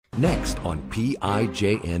Next on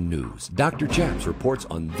PIJN News, Dr. Chaps reports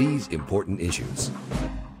on these important issues.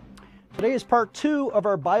 Today is part 2 of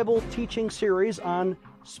our Bible teaching series on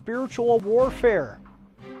spiritual warfare.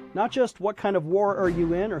 Not just what kind of war are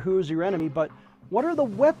you in or who is your enemy, but what are the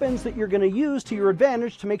weapons that you're going to use to your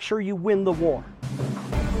advantage to make sure you win the war?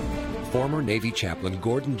 Former Navy chaplain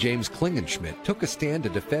Gordon James Klingenschmitt took a stand to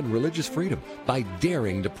defend religious freedom by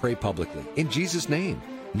daring to pray publicly in Jesus' name.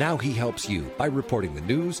 Now he helps you by reporting the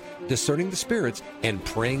news, discerning the spirits, and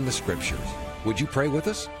praying the scriptures. Would you pray with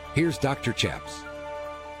us? Here's Dr. Chaps.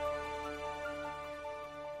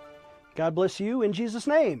 God bless you in Jesus'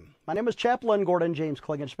 name. My name is Chaplain Gordon James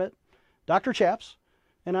Klingenschmitt, Dr. Chaps,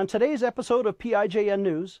 and on today's episode of PIJN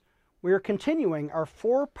News, we are continuing our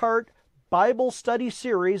 4-part Bible study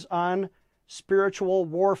series on spiritual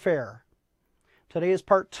warfare. Today is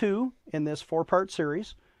part 2 in this 4-part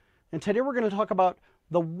series, and today we're going to talk about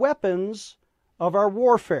the weapons of our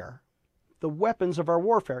warfare. The weapons of our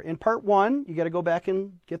warfare. In part 1, you got to go back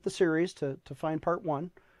and get the series to find part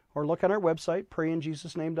 1, or look on our website,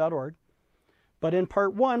 prayinjesusname.org. But in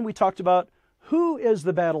part 1, we talked about who is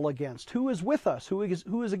the battle against, who is with us, who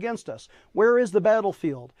is against us, where is the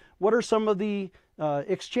battlefield, what are some of the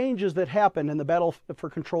exchanges that happen in the battle for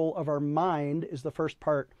control of our mind is the first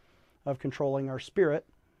part of controlling our spirit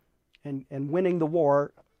and winning the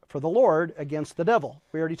war for the Lord against the devil.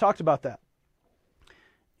 We already talked about that.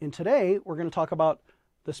 And today, we're going to talk about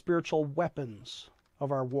the spiritual weapons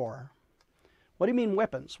of our war. What do you mean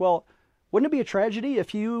weapons? Well, wouldn't it be a tragedy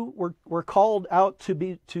if you were called out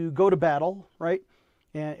to go to battle, right?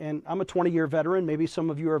 And I'm a 20-year veteran. Maybe some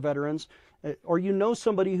of you are veterans, or you know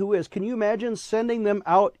somebody who is. Can you imagine sending them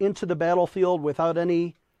out into the battlefield without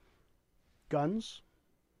any guns,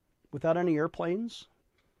 without any airplanes,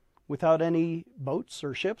 without any boats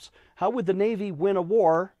or ships? How would the Navy win a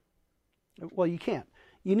war? Well, you can't.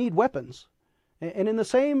 You need weapons. And in the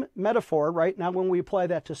same metaphor, right, now when we apply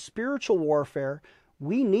that to spiritual warfare,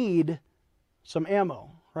 we need some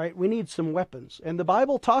ammo, right? We need some weapons. And the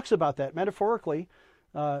Bible talks about that metaphorically.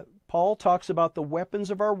 Paul talks about the weapons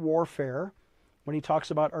of our warfare when he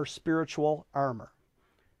talks about our spiritual armor.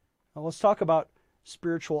 Now let's talk about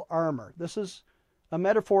spiritual armor. This is a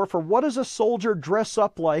metaphor for what does a soldier dress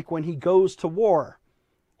up like when he goes to war?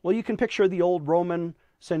 Well, you can picture the old Roman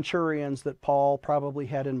centurions that Paul probably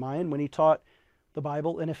had in mind when he taught the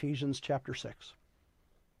Bible in Ephesians chapter 6.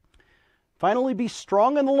 Finally, be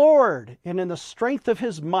strong in the Lord and in the strength of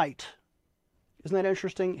his might. Isn't that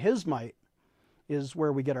interesting? His might is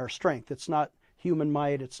where we get our strength. It's not human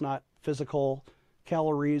might. It's not physical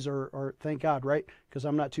calories or thank God, right? Because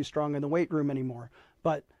I'm not too strong in the weight room anymore.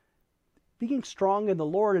 But being strong in the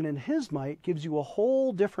Lord and in his might gives you a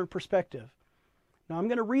whole different perspective. Now, I'm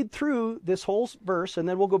going to read through this whole verse, and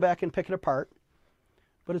then we'll go back and pick it apart.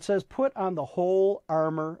 But it says, put on the whole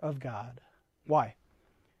armor of God. Why?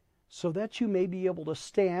 So that you may be able to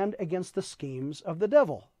stand against the schemes of the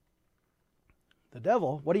devil. The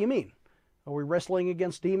devil? What do you mean? Are we wrestling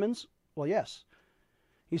against demons? Well, yes.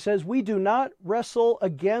 He says, we do not wrestle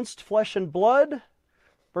against flesh and blood,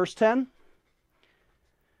 verse 10,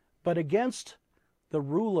 but against the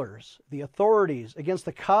rulers, the authorities, against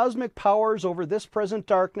the cosmic powers over this present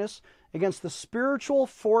darkness, against the spiritual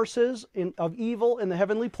forces of evil in the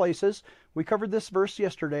heavenly places. We covered this verse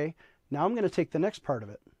yesterday. Now I'm going to take the next part of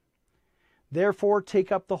it. Therefore,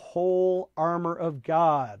 take up the whole armor of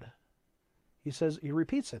God. He says, he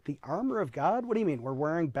repeats it. The armor of God? What do you mean? We're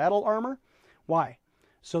wearing battle armor? Why?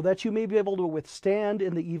 So that you may be able to withstand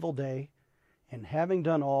in the evil day, and having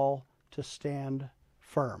done all, to stand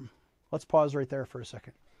firm. Let's pause right there for a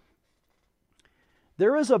second.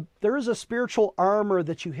 There is a spiritual armor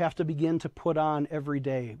that you have to begin to put on every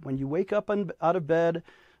day. When you wake up out of bed,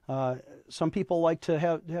 some people like to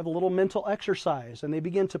have a little mental exercise, and they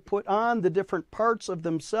begin to put on the different parts of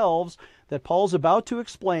themselves that Paul's about to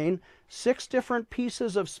explain. 6 different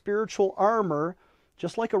pieces of spiritual armor,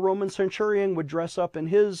 just like a Roman centurion would dress up in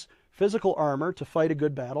his physical armor to fight a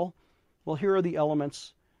good battle. Well, here are the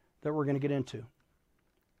elements that we're going to get into.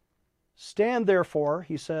 Stand therefore,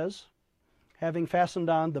 he says, having fastened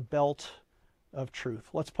on the belt of truth.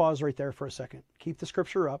 Let's pause right there for a second. Keep the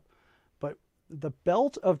scripture up. But the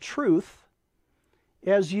belt of truth,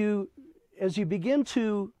 as you begin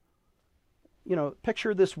to,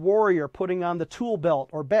 picture this warrior putting on the tool belt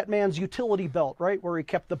or Batman's utility belt, right? Where he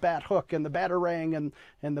kept the bat hook and the batarang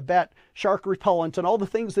and the bat shark repellent and all the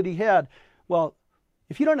things that he had. Well,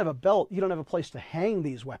 if you don't have a belt, you don't have a place to hang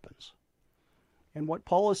these weapons. And what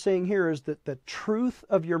Paul is saying here is that the truth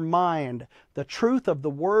of your mind, the truth of the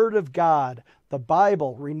Word of God, the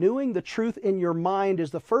Bible, renewing the truth in your mind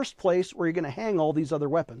is the first place where you're going to hang all these other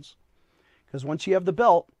weapons. Because once you have the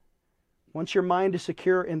belt, once your mind is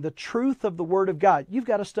secure in the truth of the Word of God, you've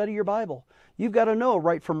got to study your Bible. You've got to know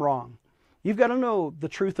right from wrong. You've got to know the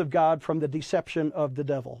truth of God from the deception of the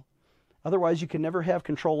devil. Otherwise, you can never have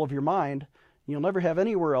control of your mind. You'll never have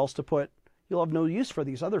anywhere else to put. You'll have no use for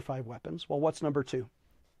these other 5 weapons. Well, what's number 2?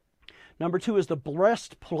 Number 2 is the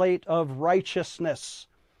breastplate of righteousness.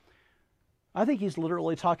 I think he's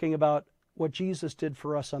literally talking about what Jesus did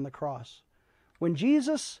for us on the cross. When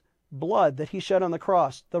Jesus' blood that he shed on the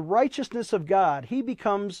cross, the righteousness of God, he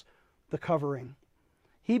becomes the covering.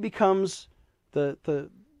 He becomes the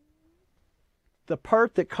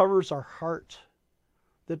part that covers our heart.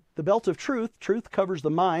 The belt of truth covers the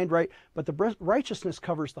mind, right? But the righteousness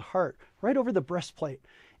covers the heart, right over the breastplate.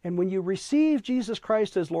 And when you receive Jesus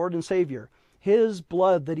Christ as Lord and Savior, his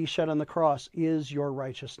blood that he shed on the cross is your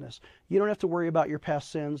righteousness. You don't have to worry about your past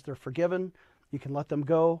sins. They're forgiven. You can let them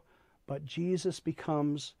go. But Jesus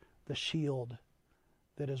becomes the shield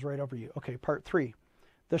that is right over you. Okay, part 3.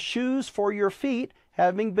 The shoes for your feet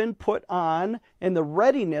having been put on in the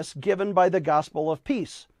readiness given by the gospel of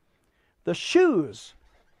peace. The shoes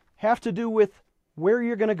have to do with where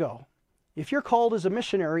you're going to go. If you're called as a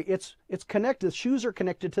missionary, it's connected. The shoes are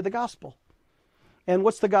connected to the gospel. And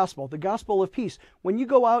what's the gospel? The gospel of peace. When you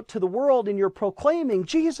go out to the world and you're proclaiming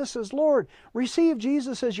Jesus is Lord, receive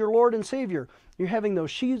Jesus as your Lord and Savior, you're having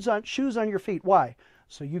those shoes on your feet. Why?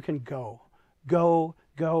 So you can go. Go,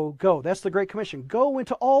 go, go. That's the Great Commission. Go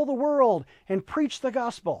into all the world and preach the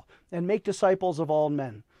gospel and make disciples of all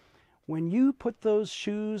men. When you put those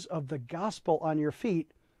shoes of the gospel on your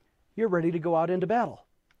feet, you're ready to go out into battle.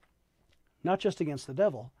 Not just against the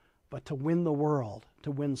devil, but to win the world,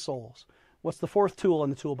 to win souls. What's the 4th tool in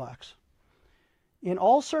the toolbox? In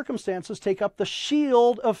all circumstances, take up the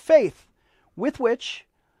shield of faith, with which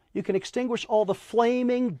you can extinguish all the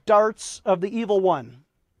flaming darts of the evil one.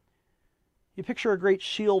 You picture a great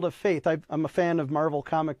shield of faith. I'm a fan of Marvel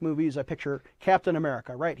comic movies. I picture Captain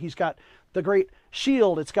America, right? He's got the great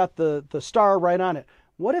shield. It's got the star right on it.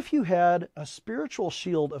 What if you had a spiritual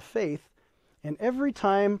shield of faith, and every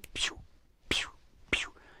time,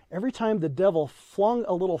 every time the devil flung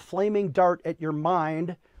a little flaming dart at your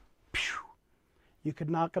mind, you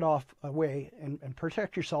could knock it off away and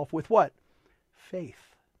protect yourself with what?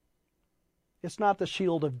 Faith. It's not the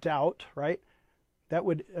shield of doubt, right? That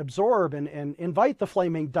would absorb and invite the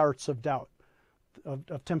flaming darts of doubt,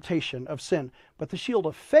 of temptation, of sin. But the shield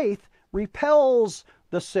of faith repels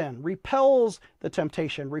the sin, repels the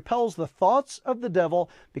temptation, repels the thoughts of the devil,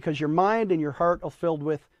 because your mind and your heart are filled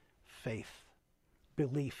with faith,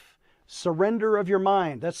 belief, surrender of your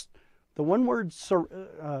mind. That's the one word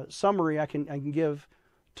summary I can give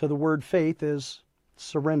to the word faith is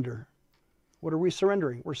surrender. What are we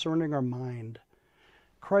surrendering? We're surrendering our mind.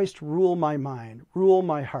 Christ, rule my mind, rule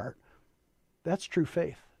my heart. That's true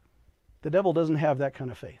faith. The devil doesn't have that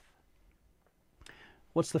kind of faith.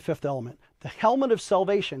 What's the 5th element? The helmet of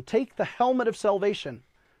salvation. Take the helmet of salvation,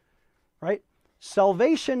 right?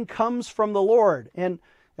 Salvation comes from the Lord, and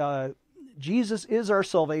Jesus is our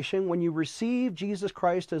salvation. When you receive Jesus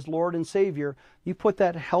Christ as Lord and Savior, you put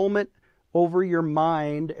that helmet over your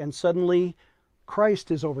mind, and suddenly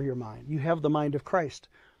Christ is over your mind. You have the mind of Christ.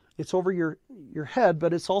 It's over your head,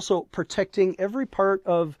 but it's also protecting every part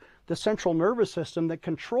of the central nervous system that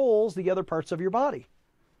controls the other parts of your body.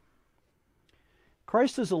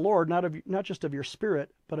 Christ is the Lord, not just of your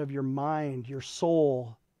spirit, but of your mind, your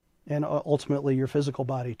soul, and ultimately your physical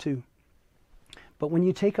body too. But when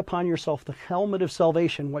you take upon yourself the helmet of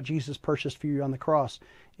salvation, what Jesus purchased for you on the cross,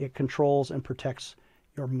 it controls and protects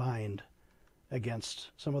your mind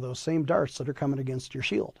against some of those same darts that are coming against your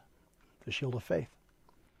shield, the shield of faith.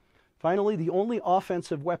 Finally, the only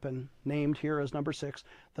offensive weapon named here as number 6,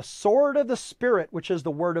 the sword of the Spirit, which is the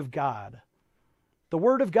Word of God. The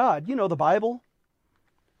Word of God, you know, the Bible.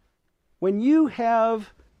 When you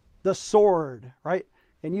have the sword, right,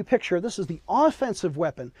 and you picture this is the offensive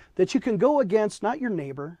weapon that you can go against, not your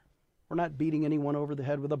neighbor. We're not beating anyone over the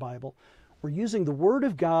head with a Bible. We're using the Word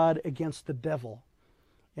of God against the devil.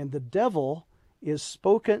 And the devil is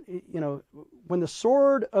spoken, you know, when the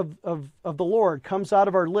sword of the Lord comes out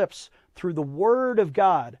of our lips through the Word of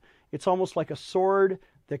God, it's almost like a sword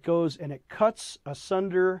that goes and it cuts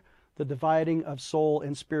asunder the dividing of soul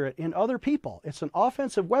and spirit in other people. It's an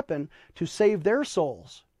offensive weapon to save their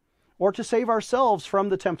souls or to save ourselves from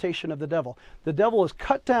the temptation of the devil. The devil is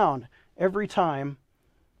cut down every time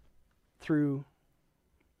through,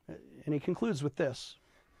 and he concludes with this.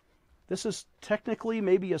 This is technically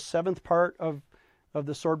maybe a seventh part of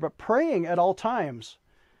the sword, but praying at all times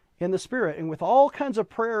in the Spirit and with all kinds of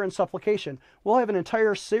prayer and supplication. We'll have an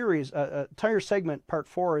entire series, entire segment, part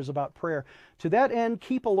 4 is about prayer. To that end,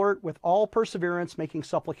 keep alert with all perseverance, making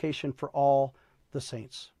supplication for all the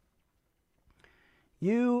saints.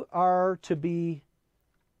 You are to be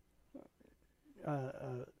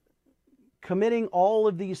committing all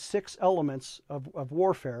of these 6 elements of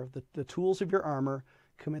warfare, the tools of your armor,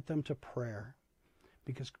 commit them to prayer.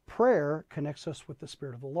 Because prayer connects us with the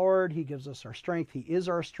Spirit of the Lord. He gives us our strength. He is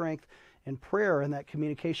our strength. And prayer and that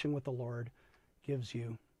communication with the Lord gives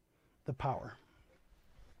you the power.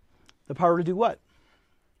 The power to do what?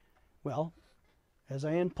 Well, as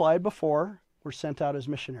I implied before, we're sent out as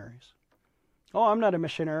missionaries. Oh, I'm not a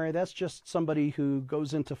missionary. That's just somebody who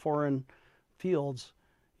goes into foreign fields.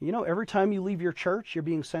 You know, every time you leave your church, you're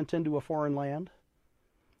being sent into a foreign land.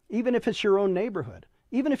 Even if it's your own neighborhood.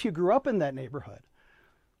 Even if you grew up in that neighborhood.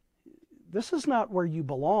 This is not where you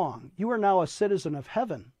belong. You are now a citizen of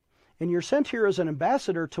heaven. And you're sent here as an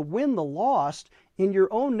ambassador to win the lost in your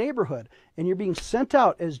own neighborhood. And you're being sent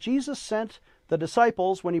out as Jesus sent the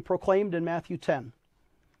disciples when he proclaimed in Matthew 10.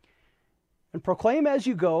 And proclaim as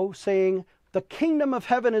you go, saying, the kingdom of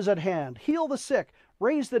heaven is at hand. Heal the sick,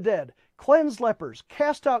 raise the dead, cleanse lepers,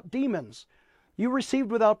 cast out demons. You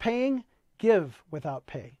received without paying, give without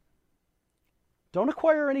pay. Don't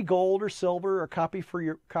acquire any gold or silver or copper for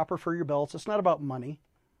your belts. It's not about money.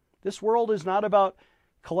 This world is not about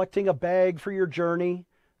collecting a bag for your journey.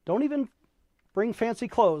 Don't even bring fancy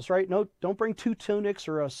clothes, right? No, don't bring 2 tunics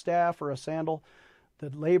or a staff or a sandal. The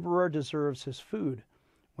laborer deserves his food.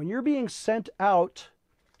 When you're being sent out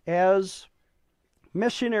as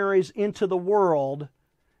missionaries into the world,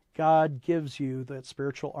 God gives you that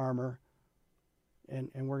spiritual armor. And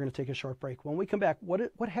we're going to take a short break. When we come back,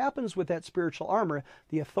 what happens with that spiritual armor,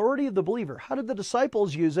 the authority of the believer? How did the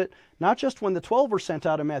disciples use it? Not just when the 12 were sent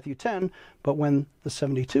out in Matthew 10, but when the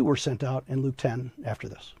 72 were sent out in Luke 10 after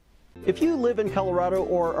this. If you live in Colorado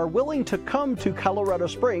or are willing to come to Colorado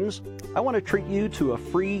Springs, I want to treat you to a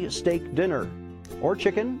free steak dinner, or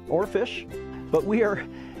chicken, or fish. But we are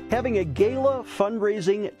having a gala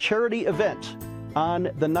fundraising charity event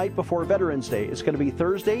on the night before Veterans Day. It's going to be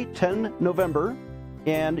Thursday, 10 November.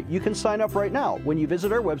 And you can sign up right now when you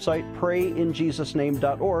visit our website,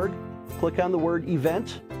 prayinjesusname.org. Click on the word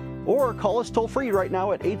event, or call us toll free right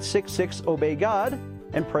now at 866-OBEY-GOD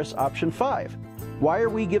and press option 5. Why are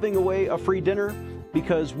we giving away a free dinner?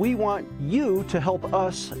 Because we want you to help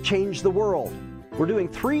us change the world. We're doing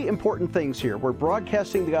 3 important things here. We're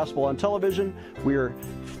broadcasting the gospel on television. We're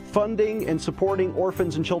funding and supporting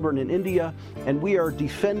orphans and children in India. And we are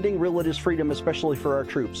defending religious freedom, especially for our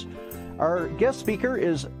troops. Our guest speaker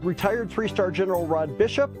is retired 3-star General Rod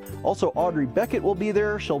Bishop. Also, Audrey Beckett will be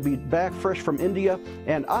there. She'll be back fresh from India.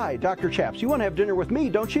 And I, Dr. Chaps. You want to have dinner with me,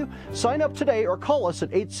 don't you? Sign up today or call us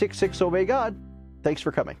at 866-OBEY-GOD. Thanks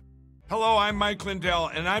for coming. Hello, I'm Mike Lindell,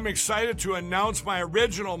 and I'm excited to announce my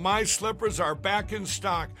original My Slippers are back in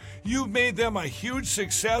stock. You've made them a huge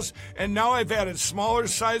success, and now I've added smaller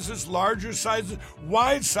sizes, larger sizes,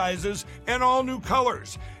 wide sizes, and all new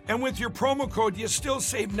colors. And with your promo code, you still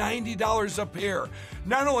save $90 a pair.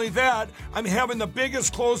 Not only that, I'm having the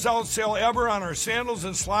biggest closeout sale ever on our sandals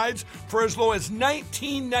and slides for as low as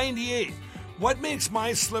 $19.98. What makes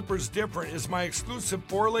my slippers different is my exclusive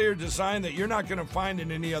 4-layer design that you're not going to find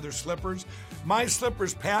in any other slippers. My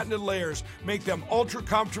slippers' patented layers make them ultra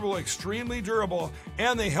comfortable, extremely durable,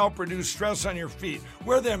 and they help reduce stress on your feet.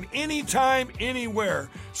 Wear them anytime,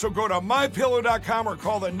 anywhere. So go to mypillow.com or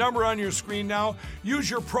call the number on your screen now.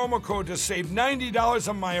 Use your promo code to save $90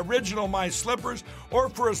 on my original My Slippers, or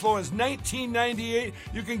for as low as $19.98,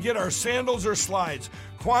 you can get our sandals or slides.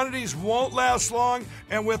 Quantities won't last long,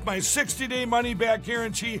 and with my 60-day money-back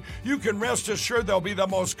guarantee, you can rest assured they'll be the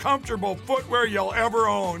most comfortable footwear you'll ever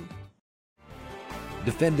own.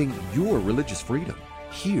 Defending your religious freedom.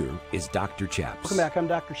 Here is Dr. Chaps. Welcome back. I'm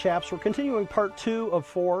Dr. Chaps. We're continuing part 2 of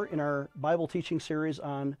 4 in our Bible teaching series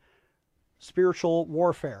on spiritual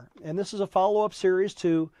warfare. And this is a follow-up series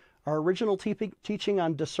to our original teaching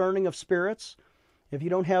on discerning of spirits. If you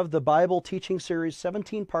don't have the Bible teaching series,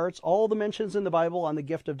 17 parts, all the mentions in the Bible on the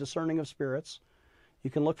gift of discerning of spirits, you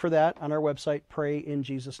can look for that on our website,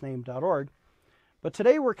 prayinjesusname.org. But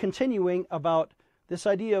today we're continuing about this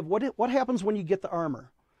idea of what happens when you get the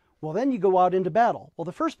armor. Well, then you go out into battle. Well,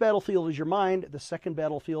 the first battlefield is your mind. The second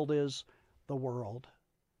battlefield is the world.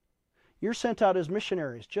 You're sent out as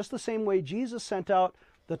missionaries, just the same way Jesus sent out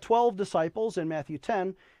the 12 disciples in Matthew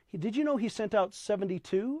 10. Did you know he sent out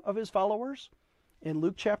 72 of his followers in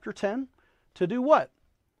Luke chapter 10? To do what?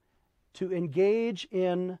 To engage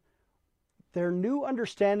in their new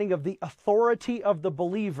understanding of the authority of the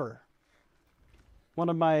believer. One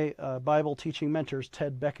of my Bible teaching mentors,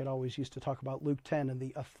 Ted Beckett, always used to talk about Luke 10 and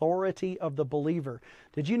the authority of the believer.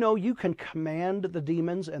 Did you know you can command the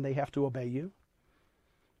demons and they have to obey you?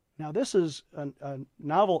 Now, this is a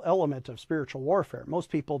novel element of spiritual warfare. Most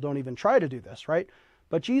people don't even try to do this, right?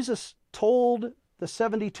 But Jesus told the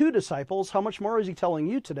 72 disciples, how much more is he telling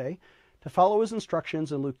you today, to follow his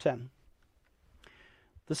instructions in Luke 10.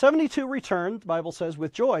 The 72 returned, the Bible says,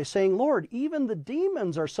 with joy, saying, Lord, even the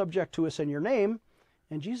demons are subject to us in your name.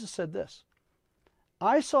 And Jesus said this,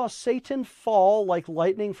 I saw Satan fall like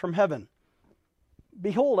lightning from heaven.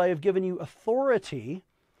 Behold, I have given you authority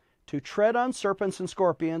to tread on serpents and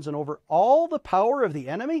scorpions and over all the power of the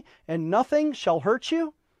enemy, and nothing shall hurt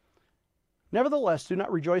you. Nevertheless, do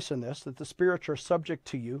not rejoice in this, that the spirits are subject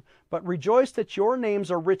to you, but rejoice that your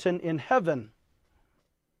names are written in heaven.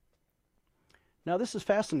 Now, this is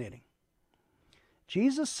fascinating.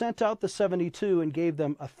 Jesus sent out the 72 and gave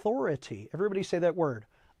them authority. Everybody say that word,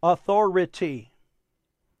 authority.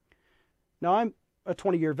 Now, I'm a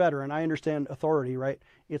 20-year veteran. I understand authority, right?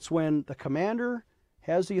 It's when the commander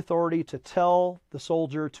has the authority to tell the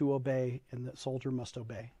soldier to obey, and the soldier must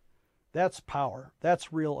obey. That's power.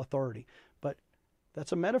 That's real authority. But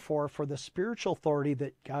that's a metaphor for the spiritual authority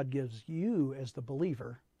that God gives you as the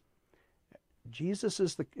believer. Jesus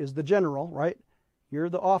is the general, right? You're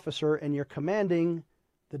the officer, and you're commanding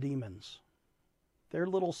the demons. They're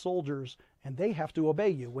little soldiers, and they have to obey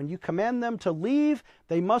you. When you command them to leave,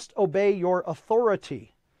 they must obey your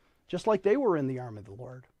authority, just like they were in the army of the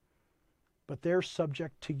Lord. But they're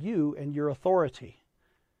subject to you and your authority.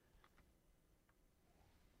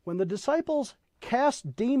 When the disciples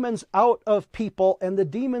cast demons out of people and the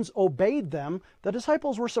demons obeyed them, the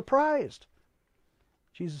disciples were surprised.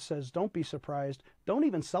 Jesus says, don't be surprised. Don't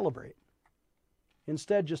even celebrate.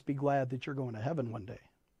 Instead, just be glad that you're going to heaven one day.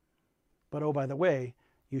 But oh, by the way,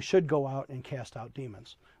 you should go out and cast out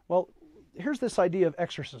demons. Well, here's this idea of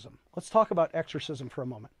exorcism. Let's talk about exorcism for a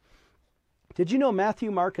moment. Did you know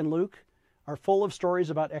Matthew, Mark, and Luke are full of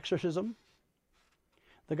stories about exorcism?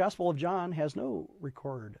 The Gospel of John has no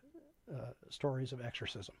recorded stories of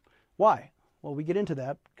exorcism. Why? Well, we get into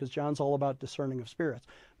that because John's all about discerning of spirits.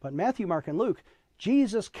 But Matthew, Mark, and Luke,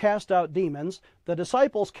 Jesus cast out demons, the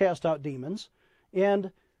disciples cast out demons,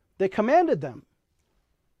 and they commanded them,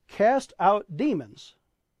 cast out demons.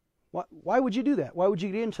 Why would you do that? Why would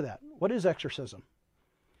you get into that? What is exorcism?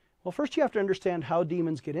 Well, first you have to understand how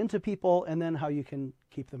demons get into people and then how you can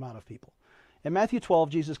keep them out of people. In Matthew 12,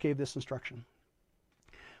 Jesus gave this instruction.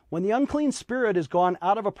 When the unclean spirit is gone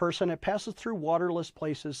out of a person, it passes through waterless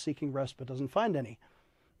places seeking rest but doesn't find any.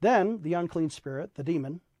 Then the unclean spirit, the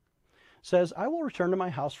demon, says, I will return to my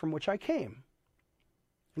house from which I came.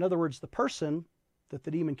 In other words, the person that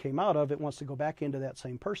the demon came out of, it wants to go back into that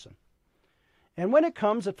same person. And when it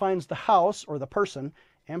comes, it finds the house or the person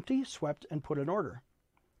empty, swept, and put in order.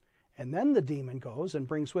 And then the demon goes and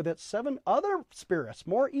brings with it 7 other spirits,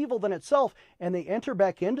 more evil than itself, and they enter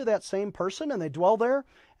back into that same person and they dwell there.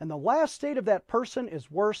 And the last state of that person is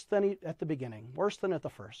worse than at the beginning, worse than at the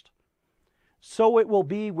first. So it will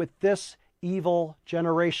be with this evil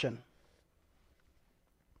generation.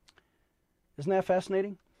 Isn't that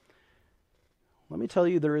fascinating? Let me tell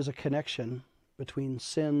you, there is a connection between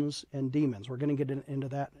sins and demons. We're going to get into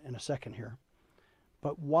that in a second here.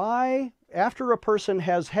 But why, after a person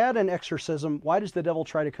has had an exorcism, why does the devil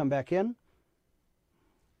try to come back in?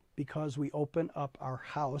 Because we open up our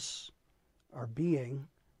house, our being,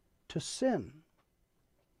 to sin.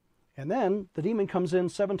 And then the demon comes in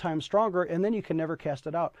 7 times stronger, and then you can never cast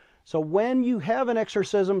it out. So when you have an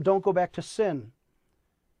exorcism, don't go back to sin.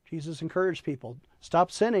 Jesus encouraged people,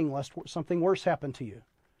 stop sinning lest something worse happen to you.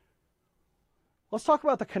 Let's talk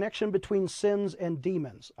about the connection between sins and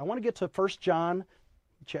demons. I want to get to 1 John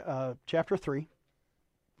chapter 3.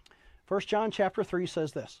 1 John chapter 3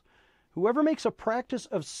 says this, whoever makes a practice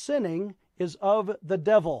of sinning is of the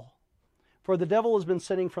devil, for the devil has been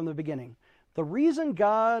sinning from the beginning. The reason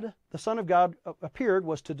God, the Son of God, appeared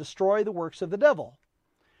was to destroy the works of the devil.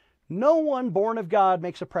 No one born of God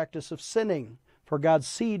makes a practice of sinning, for God's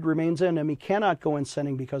seed remains in him. He cannot go in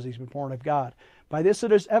sinning because he's been born of God. By this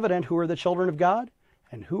it is evident who are the children of God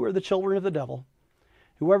and who are the children of the devil.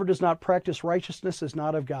 Whoever does not practice righteousness is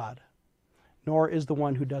not of God, nor is the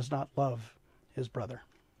one who does not love his brother.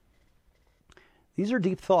 These are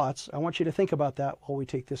deep thoughts. I want you to think about that while we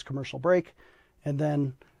take this commercial break, and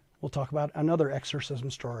then we'll talk about another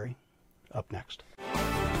exorcism story up next.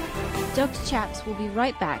 Dr. Chaps will be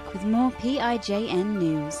right back with more PIJN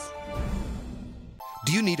news.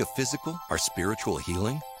 Do you need a physical or spiritual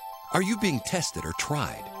healing? Are you being tested or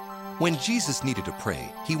tried? When Jesus needed to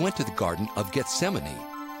pray, he went to the Garden of Gethsemane.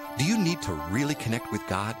 Do you need to really connect with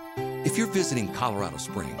God? If you're visiting Colorado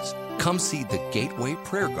Springs, come see the Gateway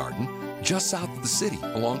Prayer Garden just south of the city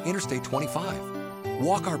along Interstate 25.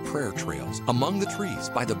 Walk our prayer trails among the trees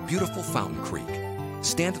by the beautiful Fountain Creek.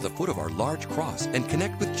 Stand at the foot of our large cross and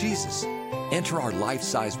connect with Jesus. Enter our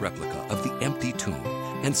life-size replica of the empty tomb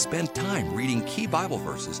and spend time reading key Bible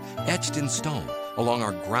verses etched in stone along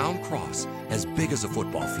our ground cross as big as a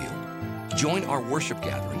football field. Join our worship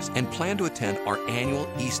gatherings and plan to attend our annual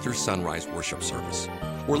Easter Sunrise Worship Service.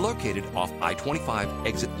 We're located off I-25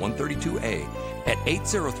 exit 132A at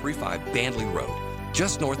 8035 Bandley Road,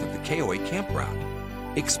 just north of the KOA campground.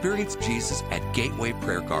 Experience Jesus at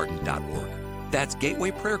gatewayprayergarden.org. That's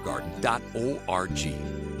gatewayprayergarden.org.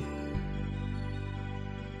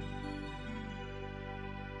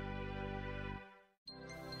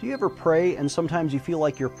 Do you ever pray and sometimes you feel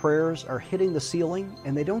like your prayers are hitting the ceiling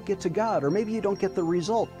and they don't get to God, or maybe you don't get the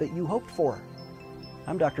result that you hoped for?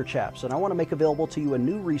 I'm Dr. Chaps, and I want to make available to you a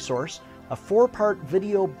new resource, a 4-part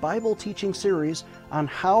video Bible teaching series on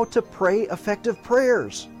how to pray effective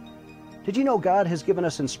prayers. Did you know God has given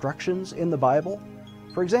us instructions in the Bible?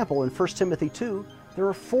 For example, in 1 Timothy 2, there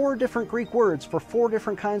are 4 different Greek words for 4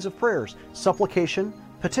 different kinds of prayers: supplication,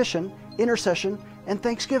 petition, intercession, and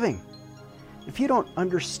thanksgiving. If you don't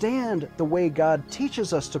understand the way God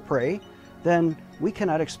teaches us to pray, then we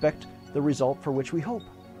cannot expect the result for which we hope.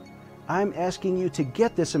 I'm asking you to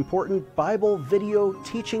get this important Bible video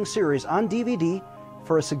teaching series on DVD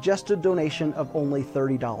for a suggested donation of only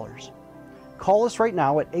 $30. Call us right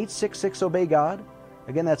now at 866-OBEY-GOD.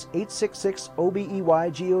 Again, that's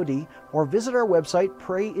 866-OBEY-GOD, or visit our website,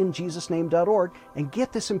 prayinjesusname.org, and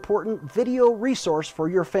get this important video resource for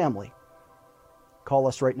your family. Call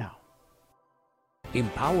us right now.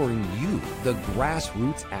 Empowering you, the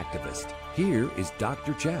grassroots activist. Here is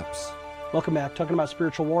Dr. Chaps. Welcome back, talking about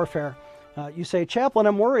spiritual warfare. You say, Chaplain,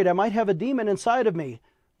 I'm worried I might have a demon inside of me.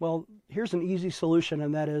 Well, here's an easy solution,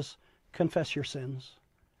 and that is confess your sins.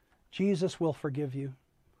 Jesus will forgive you.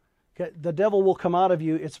 The devil will come out of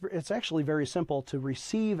you. It's actually very simple to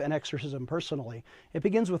receive an exorcism personally. It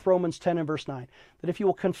begins with Romans 10 and verse 9. That if you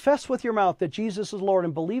will confess with your mouth that Jesus is Lord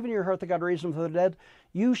and believe in your heart that God raised him from the dead,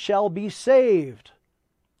 you shall be saved.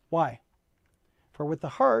 Why? For with the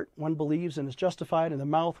heart one believes and is justified, and the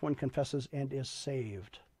mouth one confesses and is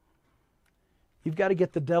saved. You've got to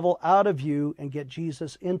get the devil out of you and get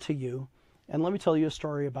Jesus into you. And let me tell you a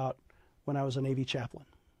story about when I was a Navy chaplain.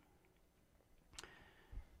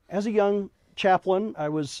 As a young chaplain, I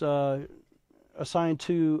was assigned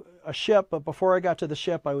to a ship, but before I got to the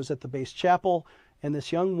ship, I was at the base chapel, and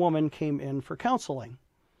this young woman came in for counseling.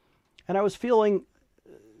 And I was feeling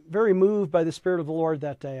very moved by the Spirit of the Lord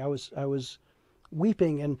that day. I was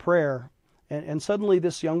weeping in prayer, and suddenly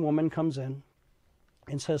this young woman comes in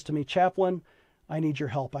and says to me, Chaplain, I need your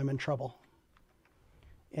help. I'm in trouble.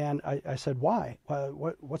 And I said, why?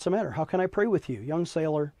 What's the matter? How can I pray with you? Young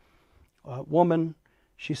sailor, woman.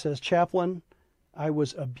 She says, Chaplain, I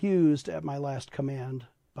was abused at my last command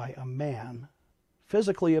by a man,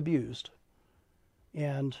 physically abused,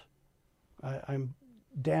 and I'm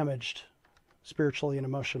damaged spiritually and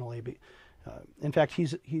emotionally. In fact,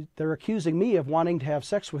 they're accusing me of wanting to have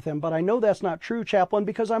sex with him, but I know that's not true, Chaplain,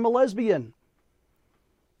 because I'm a lesbian.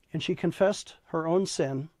 And she confessed her own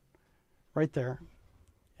sin right there,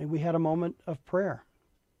 and we had a moment of prayer.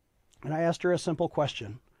 And I asked her a simple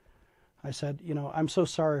question. I said, I'm so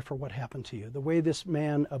sorry for what happened to you. The way this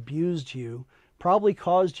man abused you probably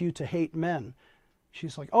caused you to hate men.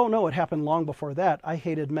 She's like, oh no, it happened long before that. I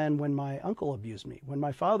hated men when my uncle abused me, when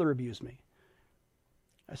my father abused me.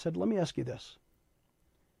 I said, let me ask you this.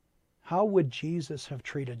 How would Jesus have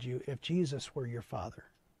treated you if Jesus were your father,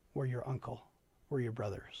 were your uncle, were your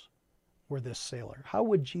brothers, were this sailor? How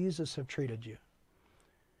would Jesus have treated you?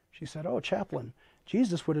 She said, oh, Chaplain,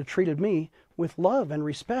 Jesus would have treated me with love and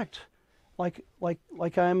respect, like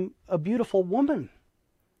I'm a beautiful woman.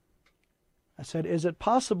 I said, is it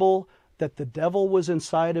possible that the devil was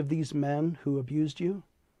inside of these men who abused you?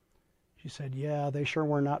 She said, yeah, they sure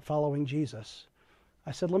were not following Jesus.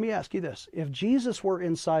 I said, let me ask you this. If Jesus were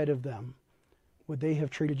inside of them, would they have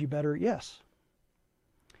treated you better? Yes.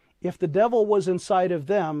 If the devil was inside of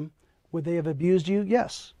them, would they have abused you?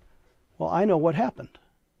 Yes. Well, I know what happened.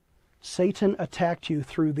 Satan attacked you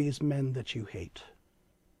through these men that you hate.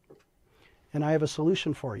 And I have a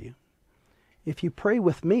solution for you. If you pray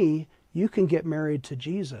with me, you can get married to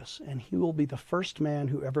Jesus, and he will be the first man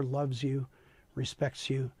who ever loves you, respects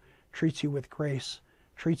you, treats you with grace,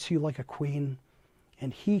 treats you like a queen,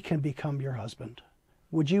 and he can become your husband.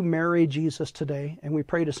 Would you marry Jesus today? And we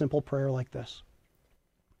prayed a simple prayer like this.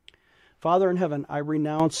 Father in heaven, I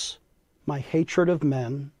renounce my hatred of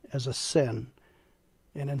men as a sin,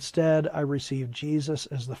 and instead I receive Jesus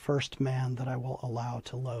as the first man that I will allow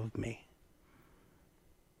to love me.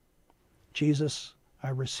 Jesus, I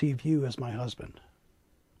receive you as my husband.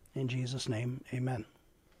 In Jesus' name, amen.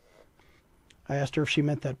 I asked her if she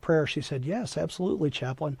meant that prayer. She said, yes, absolutely,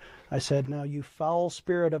 Chaplain. I said, now you foul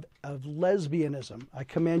spirit of lesbianism, I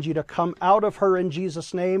command you to come out of her in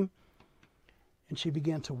Jesus' name. And she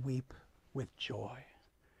began to weep with joy.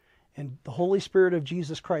 And the Holy Spirit of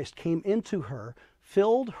Jesus Christ came into her,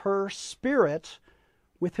 filled her spirit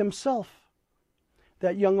with himself.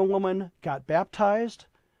 That young woman got baptized,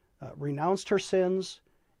 renounced her sins,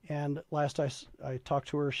 and last I talked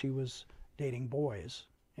to her, she was dating boys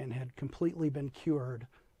and had completely been cured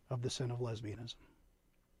of the sin of lesbianism.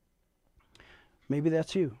 Maybe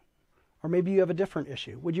that's you. Or maybe you have a different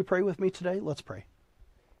issue. Would you pray with me today? Let's pray.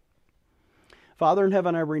 Father in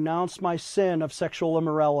heaven, I renounce my sin of sexual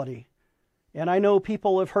immorality. And I know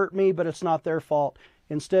people have hurt me, but it's not their fault.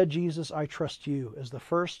 Instead, Jesus, I trust you as the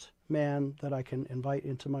first man that I can invite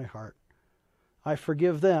into my heart. I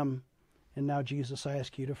forgive them, and now, Jesus, I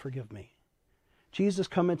ask you to forgive me. Jesus,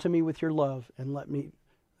 come into me with your love and let me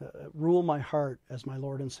rule my heart as my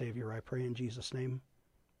Lord and Savior. I pray in Jesus' name.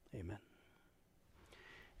 Amen.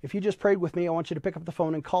 If you just prayed with me, I want you to pick up the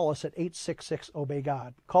phone and call us at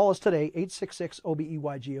 866-OBEY-GOD. Call us today,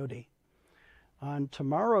 866-OBEYGOD. On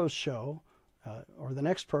tomorrow's show, or the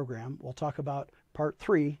next program, we'll talk about Part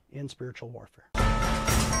 3 in spiritual warfare.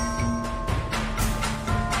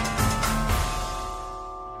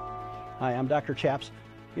 Hi, I'm Dr. Chaps.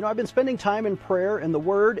 You know, I've been spending time in prayer and the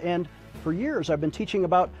Word, and for years I've been teaching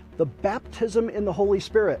about the baptism in the Holy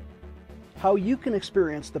Spirit, how you can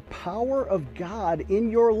experience the power of God in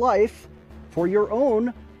your life for your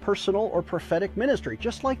own personal or prophetic ministry,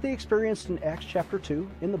 just like they experienced in Acts chapter 2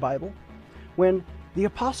 in the Bible, when the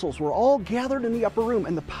apostles were all gathered in the upper room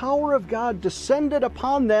and the power of God descended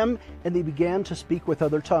upon them and they began to speak with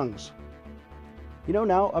other tongues. You know,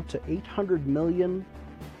 now up to 800 million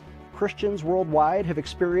Christians worldwide have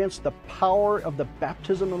experienced the power of the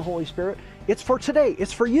baptism in the Holy Spirit. It's for today.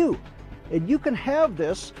 It's for you. And you can have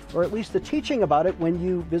this, or at least the teaching about it, when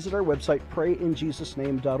you visit our website,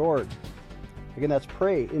 prayinjesusname.org. Again, that's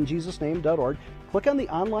prayinjesusname.org. Click on the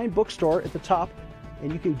online bookstore at the top,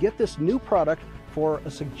 and you can get this new product for a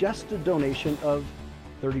suggested donation of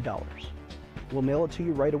 $30. We'll mail it to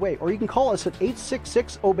you right away. Or you can call us at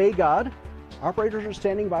 866-OBEY-GOD. Operators are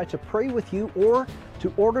standing by to pray with you or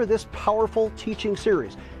to order this powerful teaching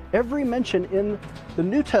series. Every mention in the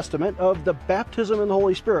New Testament of the baptism in the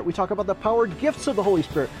Holy Spirit. We talk about the powered gifts of the Holy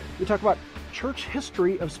Spirit. We talk about church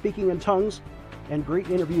history of speaking in tongues and great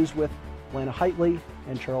interviews with Lana Heitley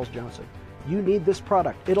and Charles Johnson. You need this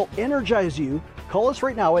product. It'll energize you. Call us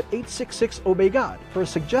right now at 866-OBEY-GOD. For a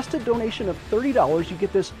suggested donation of $30, you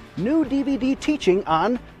get this new DVD teaching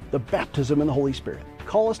on the baptism in the Holy Spirit.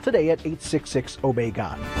 Call us today at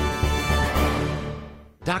 866-OBEY-GOD.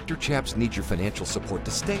 Dr. Chaps needs your financial support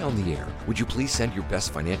to stay on the air. Would you please send your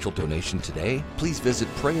best financial donation today? Please visit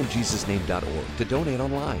prayinjesusname.org to donate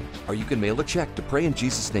online. Or you can mail a check to Pray in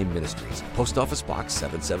Jesus' Name Ministries, Post Office Box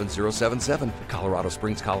 77077, Colorado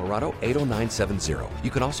Springs, Colorado 80970.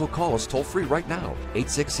 You can also call us toll-free right now,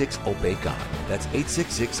 866-OBEY-GOD. That's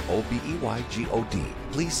 866-OBEYGOD.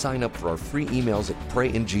 Please sign up for our free emails at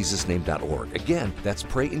prayinjesusname.org. Again, that's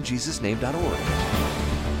prayinjesusname.org.